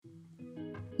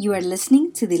You are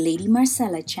listening to the Lady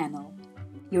Marcella channel.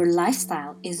 Your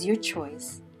lifestyle is your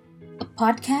choice. A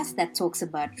podcast that talks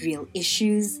about real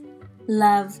issues,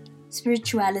 love,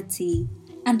 spirituality,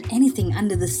 and anything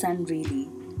under the sun, really.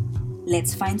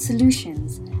 Let's find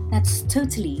solutions that's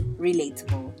totally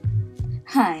relatable.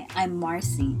 Hi, I'm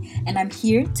Marcy, and I'm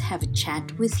here to have a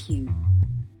chat with you.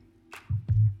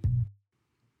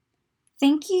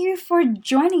 Thank you for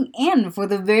joining in for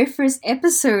the very first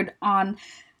episode on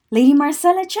Lady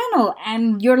Marcella channel,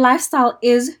 and your lifestyle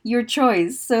is your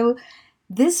choice. So,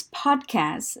 this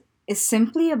podcast is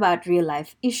simply about real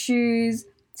life issues,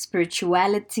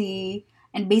 spirituality,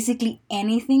 and basically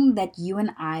anything that you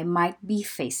and I might be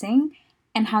facing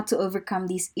and how to overcome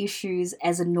these issues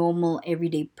as a normal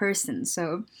everyday person.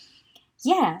 So,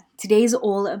 yeah, today is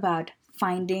all about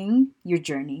finding your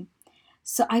journey.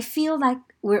 So, I feel like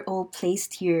we're all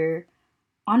placed here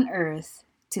on earth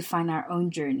to find our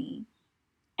own journey,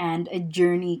 and a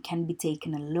journey can be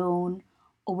taken alone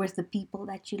or with the people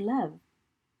that you love.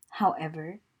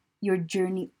 However, your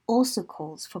journey also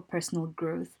calls for personal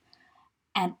growth,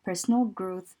 and personal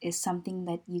growth is something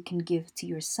that you can give to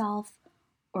yourself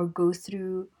or go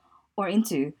through or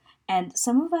into. And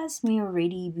some of us may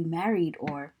already be married,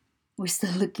 or we're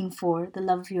still looking for the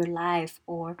love of your life,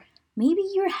 or maybe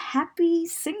you're happy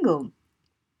single.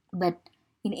 But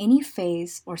in any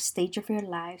phase or stage of your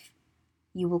life,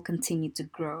 you will continue to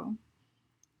grow.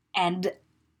 And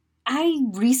I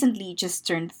recently just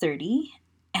turned 30,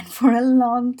 and for a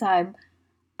long time,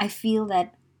 I feel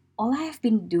that all I have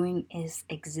been doing is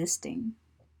existing,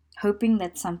 hoping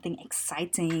that something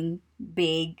exciting,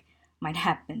 big might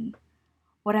happen.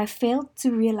 What I failed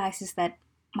to realize is that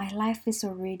my life is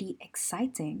already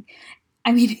exciting.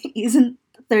 I mean, isn't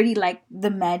 30 like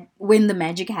when the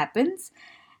magic happens?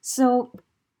 So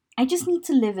I just need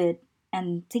to live it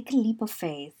and take a leap of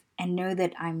faith and know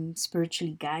that I'm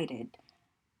spiritually guided.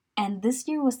 And this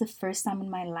year was the first time in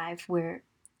my life where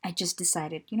I just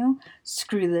decided,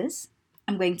 screw this.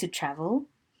 I'm going to travel.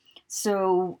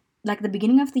 So, like the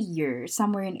beginning of the year,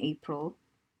 somewhere in April,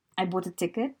 I bought a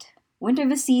ticket, went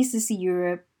overseas to see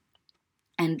Europe,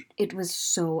 and it was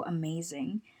so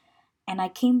amazing. And I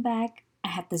came back, I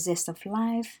had the zest of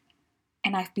life,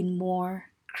 and I've been more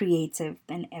creative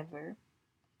than ever.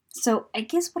 So, I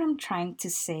guess what I'm trying to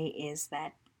say is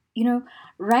that,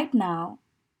 right now,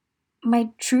 my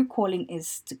true calling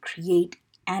is to create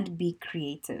and be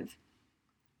creative.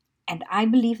 And I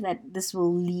believe that this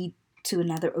will lead to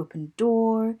another open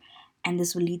door, and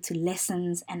this will lead to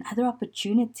lessons and other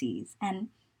opportunities. And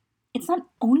it's not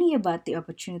only about the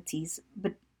opportunities,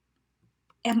 but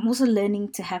I'm also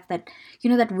learning to have that,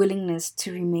 that willingness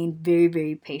to remain very,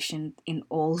 very patient in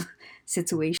all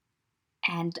situations.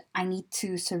 And I need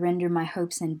to surrender my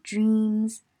hopes and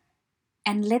dreams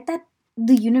and let that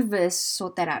the universe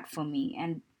sort that out for me.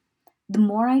 And the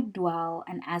more I dwell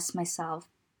and ask myself,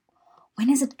 when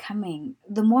is it coming?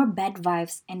 The more bad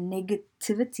vibes and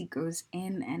negativity goes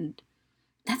in, and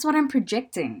that's what I'm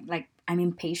projecting. Like, I'm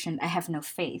impatient, I have no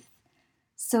faith.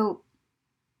 So,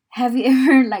 have you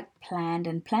ever like planned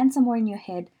and planned somewhere in your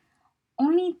head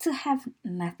only to have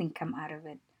nothing come out of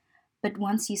it? But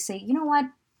once you say, you know what,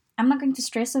 I'm not going to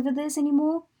stress over this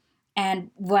anymore, and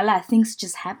voila, things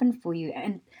just happen for you.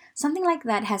 And something like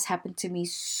that has happened to me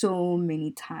so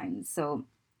many times. So,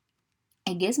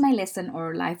 I guess my lesson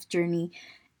or life journey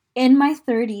in my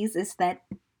 30s is that,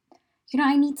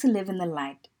 I need to live in the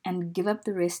light and give up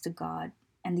the rest to God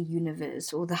and the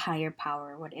universe or the higher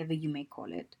power, whatever you may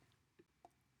call it.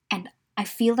 And I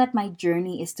feel that my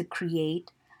journey is to create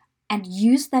and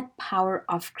use that power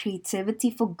of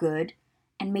creativity for good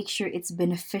and make sure it's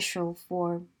beneficial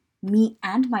for me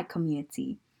and my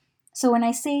community. So when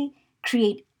I say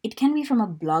create, it can be from a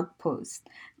blog post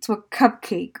to a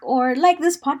cupcake or like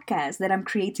this podcast that I'm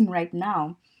creating right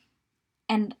now.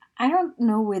 And I don't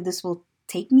know where this will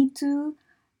take me to,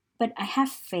 but I have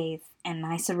faith and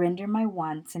I surrender my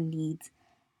wants and needs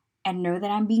and know that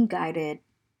I'm being guided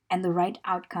and the right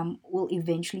outcome will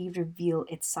eventually reveal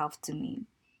itself to me.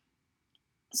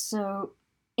 So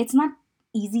it's not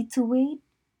easy to wait.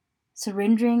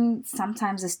 Surrendering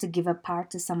sometimes is to give up power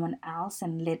to someone else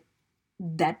and let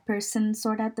that person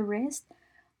sort out the rest.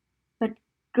 But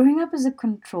growing up as a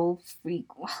control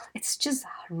freak, well, it's just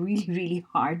really, really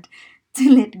hard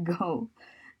to let go.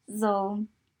 So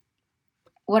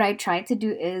what I try to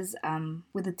do is,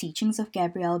 with the teachings of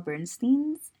Gabrielle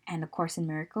Bernstein's and A Course in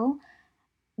Miracle,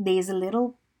 there's a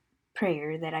little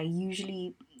prayer that I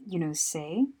usually,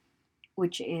 say,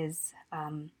 which is,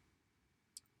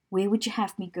 where would you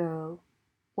have me go?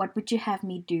 What would you have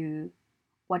me do?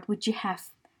 What would you have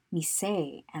me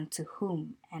say? And to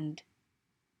whom? And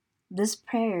this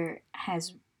prayer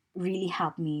has really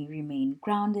helped me remain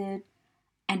grounded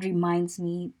and reminds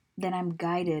me that I'm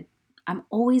guided. I'm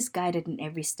always guided in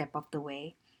every step of the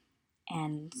way.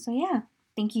 And so, yeah,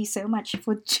 thank you so much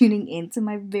for tuning in to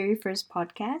my very first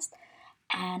podcast.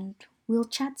 And we'll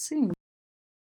chat soon.